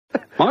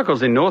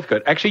Michael's in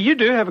Northcote. Actually, you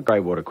do have a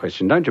grey-water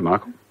question, don't you,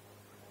 Michael?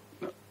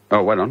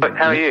 Oh, wait on.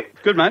 How are you?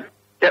 Good, mate.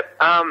 Yep.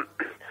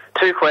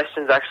 2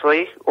 questions,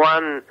 actually.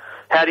 One,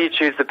 how do you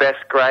choose the best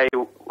grey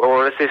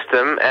water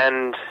system,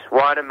 and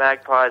why do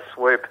magpies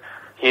swoop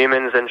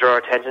humans and draw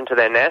attention to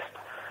their nest?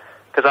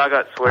 Because I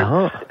got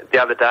swooped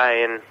the other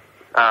day, and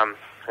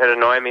it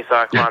annoyed me, so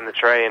I climbed the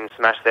tree and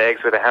smashed the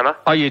eggs with a hammer.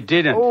 Oh, you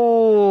didn't?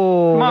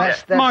 Oh,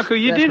 Michael,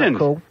 you didn't? Not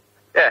cool.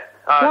 Yeah.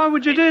 Why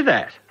would you do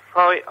that?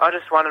 Well, I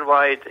just wondered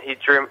why he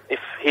drew. If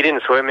he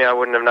didn't swoop me, I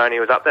wouldn't have known he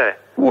was up there.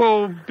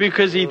 Well,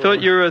 because he thought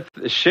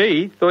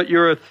she thought you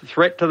were a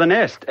threat to the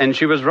nest, and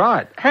she was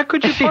right. How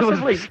could you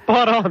possibly... She was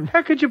spot on.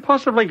 How could you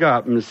possibly go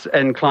up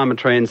and climb a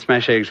tree and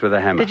smash eggs with a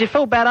hammer? Did you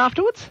feel bad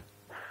afterwards?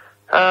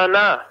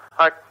 No.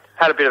 I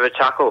had a bit of a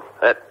chuckle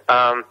at...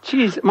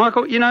 Jeez,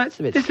 Michael, you know... It's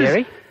a bit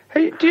scary.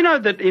 Hey, do you know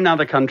that in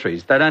other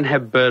countries they don't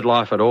have bird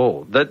life at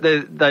all? That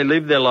they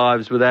live their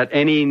lives without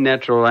any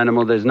natural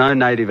animal. There's no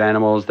native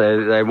animals.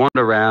 They wander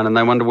around and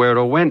they wonder where it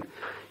all went.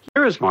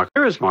 Here is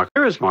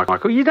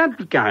Michael. You don't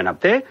be going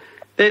up there.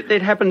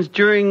 It happens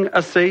during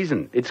a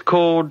season. It's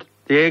called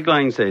the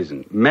egg-laying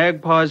season.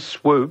 Magpies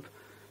swoop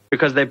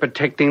because they're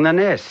protecting the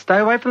nest. Stay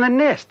away from the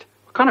nest.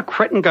 What kind of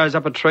cretin goes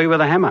up a tree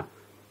with a hammer?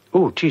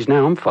 Oh, geez,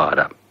 now I'm fired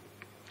up.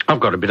 I've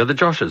got a bit of the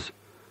Joshes.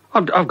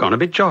 I've gone a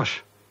bit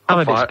Josh. I'm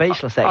a bit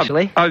speechless,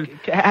 actually. How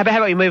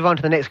about we move on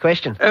to the next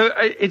question?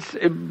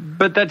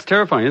 But that's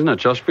terrifying, isn't it,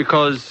 Josh?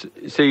 Because,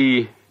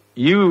 see,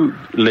 you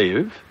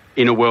live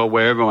in a world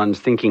where everyone's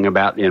thinking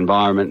about the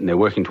environment and they're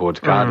working towards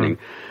gardening.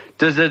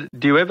 Do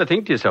you ever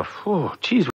think to yourself, oh, geez,